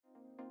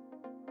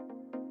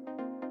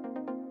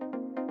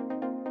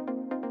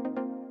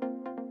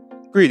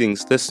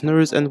Greetings,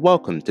 listeners, and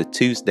welcome to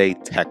Tuesday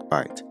Tech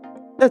Bite.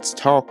 Let's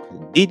talk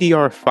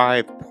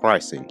DDR5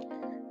 pricing,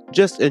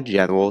 just in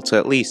general to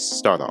at least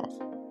start off.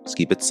 Let's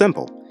keep it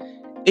simple.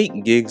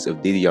 8 gigs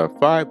of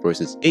DDR5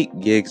 versus 8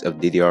 gigs of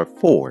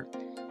DDR4.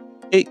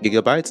 8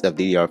 gigabytes of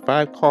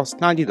DDR5 costs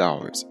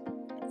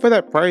 $90. For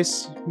that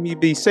price, you'd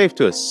be safe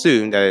to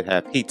assume that it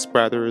have heat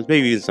spreaders,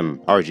 maybe even some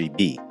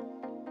RGB.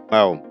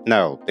 Well,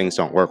 no, things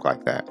don't work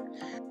like that.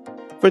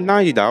 For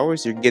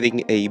 $90, you're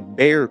getting a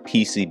bare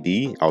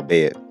PCB,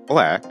 albeit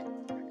black,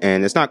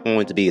 and it's not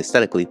going to be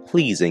aesthetically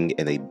pleasing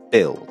in a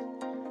build.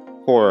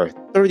 For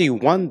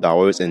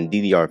 $31 in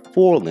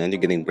DDR4 land, you're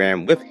getting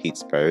RAM with heat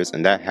spreaders,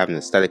 and that have an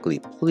aesthetically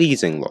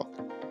pleasing look.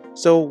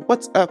 So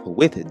what's up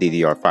with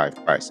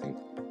DDR5 pricing?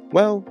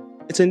 Well,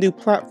 it's a new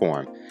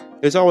platform.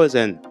 There's always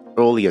an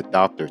early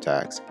adopter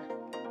tax.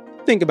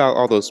 Think about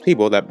all those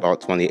people that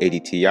bought 2080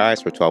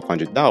 Ti's for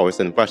 $1,200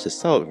 and rushed to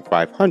sell it for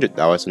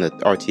 $500 when the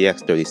RTX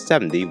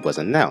 3070 was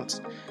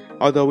announced,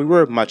 although we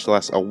were much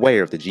less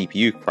aware of the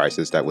GPU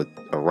crisis that would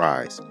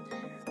arise.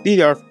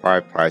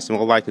 DDR5 pricing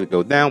will likely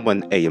go down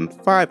when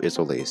AM5 is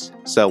released,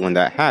 so when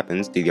that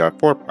happens,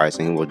 DDR4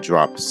 pricing will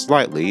drop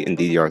slightly and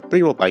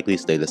DDR3 will likely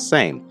stay the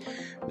same.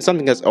 With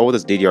something as old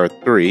as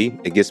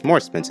DDR3, it gets more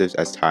expensive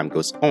as time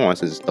goes on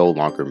since it's no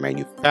longer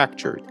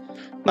manufactured.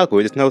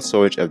 Luckily, there's no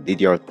shortage of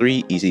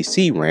DDR3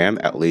 ECC RAM,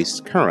 at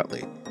least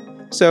currently.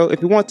 So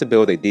if you want to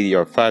build a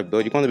DDR5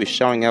 build, you're going to be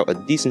shelling out a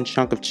decent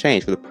chunk of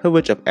change for the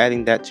privilege of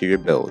adding that to your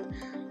build.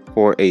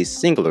 For a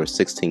singular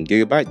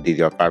 16GB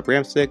DDR5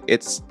 RAM stick,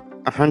 it's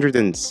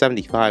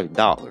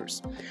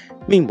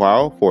 $175.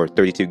 Meanwhile, for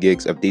 32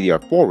 gigs of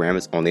DDR4 RAM,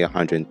 it's only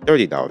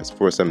 $130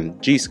 for some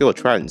G.Skill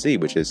Trident Z,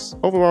 which is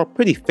overall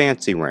pretty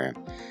fancy RAM.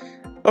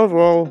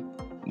 Overall,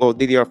 will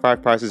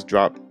DDR5 prices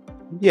drop?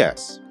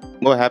 Yes.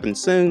 Will it happen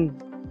soon?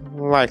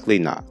 Likely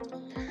not.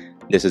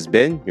 This has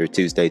been your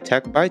Tuesday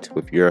Tech Bite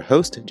with your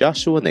host,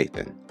 Joshua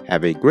Nathan.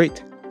 Have a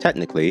great,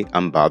 technically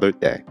unbothered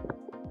day.